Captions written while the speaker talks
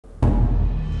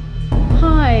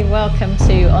Hi, welcome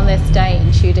to On This Day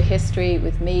in Tudor History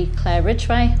with me, Claire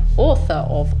Ridgway, author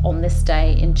of On This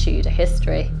Day in Tudor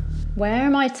History. Where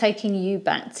am I taking you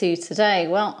back to today?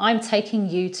 Well, I'm taking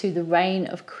you to the reign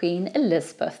of Queen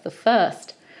Elizabeth I.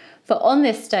 For on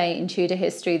this day in Tudor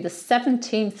history, the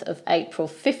 17th of April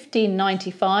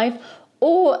 1595,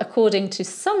 or according to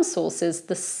some sources,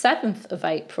 the 7th of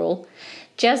April,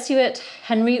 Jesuit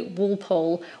Henry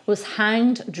Walpole was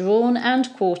hanged, drawn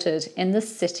and quartered in the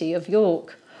city of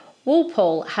York.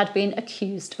 Walpole had been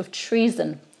accused of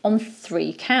treason on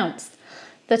 3 counts: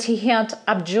 that he had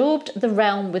abjured the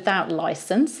realm without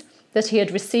licence, that he had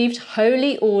received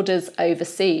holy orders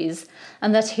overseas,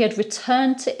 and that he had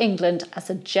returned to England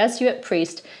as a Jesuit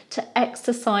priest to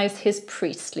exercise his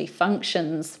priestly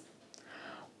functions.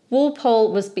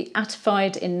 Walpole was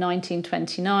beatified in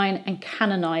 1929 and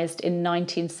canonised in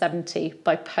 1970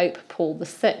 by Pope Paul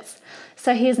VI,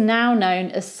 so he is now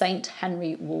known as Saint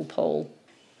Henry Walpole.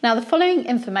 Now, the following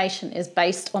information is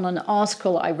based on an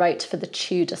article I wrote for the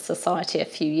Tudor Society a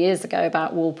few years ago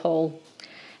about Walpole.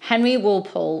 Henry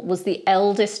Walpole was the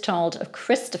eldest child of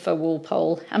Christopher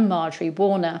Walpole and Marjorie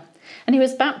Warner, and he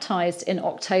was baptised in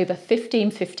October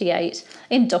 1558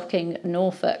 in Docking,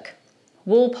 Norfolk.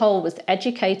 Walpole was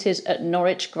educated at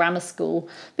Norwich Grammar School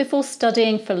before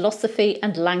studying philosophy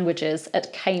and languages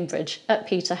at Cambridge at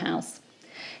Peterhouse.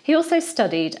 He also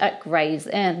studied at Gray's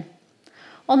Inn.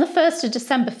 On the 1st of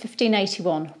December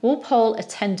 1581, Walpole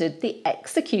attended the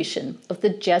execution of the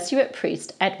Jesuit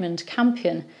priest Edmund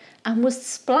Campion and was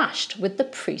splashed with the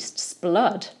priest's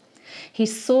blood. He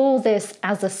saw this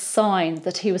as a sign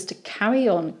that he was to carry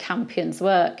on Campion's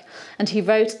work, and he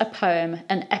wrote a poem,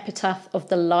 an epitaph of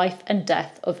the life and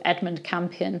death of Edmund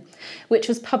Campion, which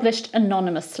was published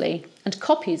anonymously and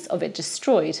copies of it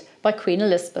destroyed by Queen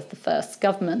Elizabeth I's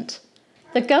government.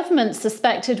 The government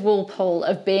suspected Walpole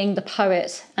of being the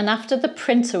poet, and after the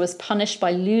printer was punished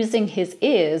by losing his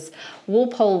ears,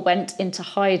 Walpole went into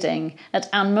hiding at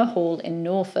Anmer Hall in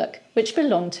Norfolk, which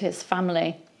belonged to his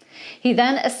family. He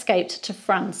then escaped to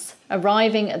France,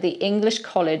 arriving at the English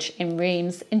College in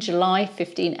Reims in July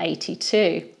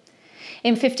 1582.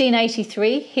 In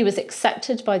 1583, he was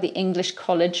accepted by the English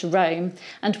College, Rome,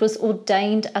 and was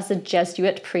ordained as a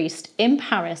Jesuit priest in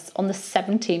Paris on the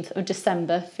 17th of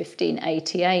December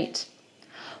 1588.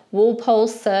 Walpole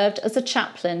served as a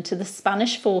chaplain to the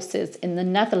Spanish forces in the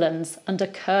Netherlands under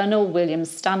Colonel William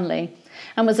Stanley,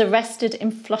 and was arrested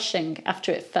in Flushing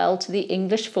after it fell to the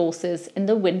English forces in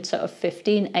the winter of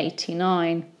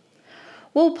 1589.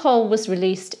 Walpole was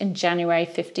released in January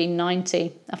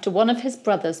 1590 after one of his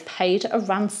brothers paid a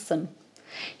ransom.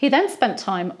 He then spent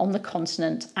time on the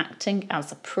continent acting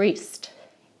as a priest.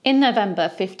 In November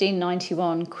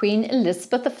 1591, Queen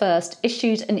Elizabeth I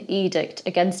issued an edict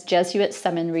against Jesuit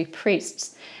seminary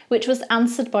priests, which was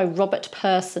answered by Robert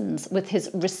Persons with his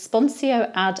Responsio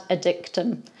ad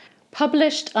Edictum,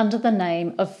 published under the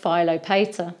name of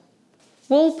Philopater.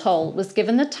 Walpole was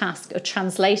given the task of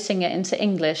translating it into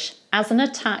English as an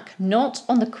attack not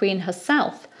on the Queen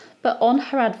herself, but on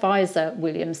her advisor,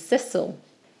 William Cecil.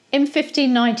 In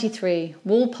 1593,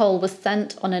 Walpole was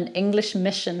sent on an English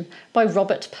mission by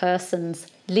Robert Persons,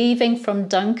 leaving from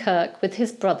Dunkirk with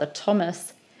his brother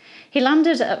Thomas. He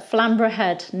landed at Flamborough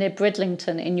Head near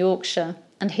Bridlington in Yorkshire,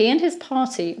 and he and his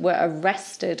party were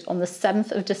arrested on the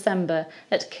 7th of December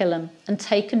at Kilham and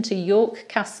taken to York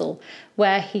Castle,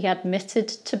 where he admitted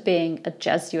to being a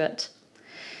Jesuit.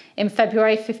 In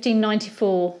February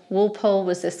 1594, Walpole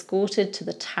was escorted to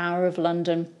the Tower of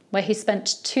London, where he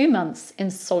spent 2 months in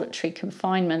solitary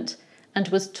confinement and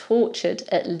was tortured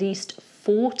at least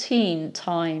 14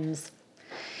 times.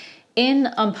 In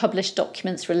unpublished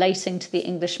documents relating to the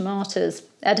English martyrs,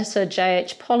 editor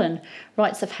J.H. Pollen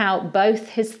writes of how both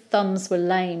his thumbs were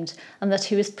lamed and that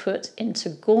he was put into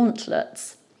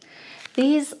gauntlets.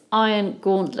 These iron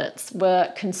gauntlets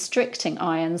were constricting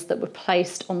irons that were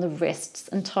placed on the wrists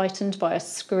and tightened by a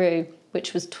screw,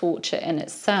 which was torture in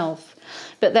itself.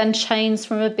 But then chains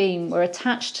from a beam were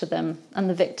attached to them, and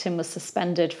the victim was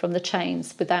suspended from the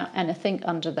chains without anything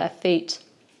under their feet.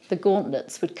 The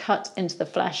gauntlets would cut into the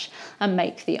flesh and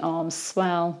make the arms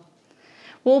swell.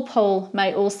 Walpole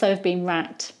may also have been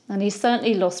racked, and he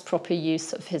certainly lost proper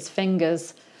use of his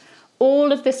fingers.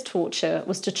 All of this torture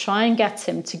was to try and get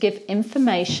him to give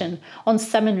information on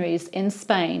seminaries in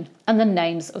Spain and the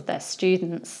names of their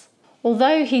students.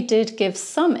 Although he did give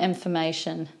some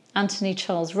information, Anthony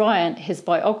Charles Ryan, his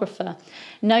biographer,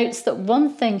 notes that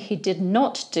one thing he did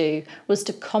not do was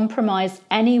to compromise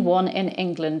anyone in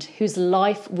England whose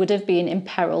life would have been in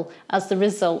peril as the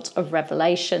result of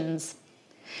revelations.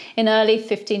 In early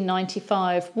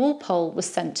 1595, Walpole was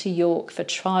sent to York for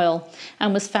trial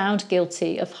and was found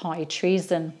guilty of high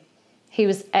treason. He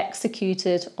was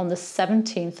executed on the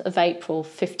 17th of April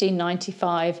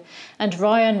 1595, and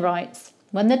Ryan writes,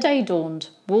 "When the day dawned,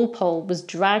 Walpole was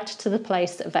dragged to the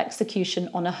place of execution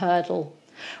on a hurdle.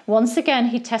 Once again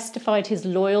he testified his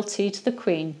loyalty to the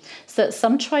Queen, so that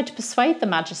some tried to persuade the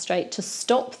magistrate to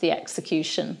stop the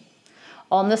execution.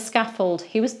 On the scaffold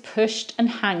he was pushed and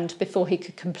hanged before he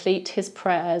could complete his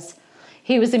prayers.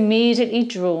 He was immediately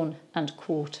drawn and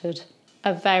quartered."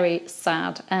 A very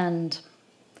sad end.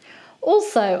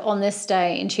 Also on this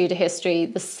day in Tudor history,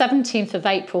 the 17th of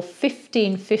April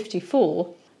 1554,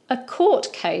 a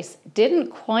court case didn't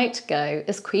quite go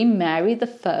as Queen Mary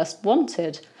I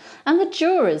wanted, and the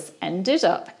jurors ended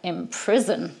up in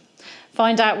prison.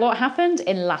 Find out what happened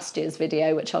in last year's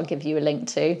video, which I'll give you a link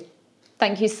to.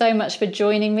 Thank you so much for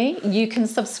joining me. You can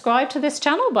subscribe to this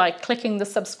channel by clicking the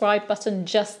subscribe button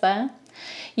just there.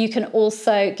 You can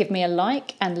also give me a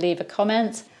like and leave a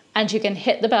comment, and you can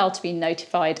hit the bell to be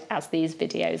notified as these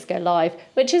videos go live,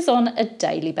 which is on a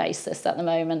daily basis at the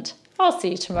moment. I'll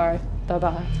see you tomorrow.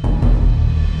 Bye-bye.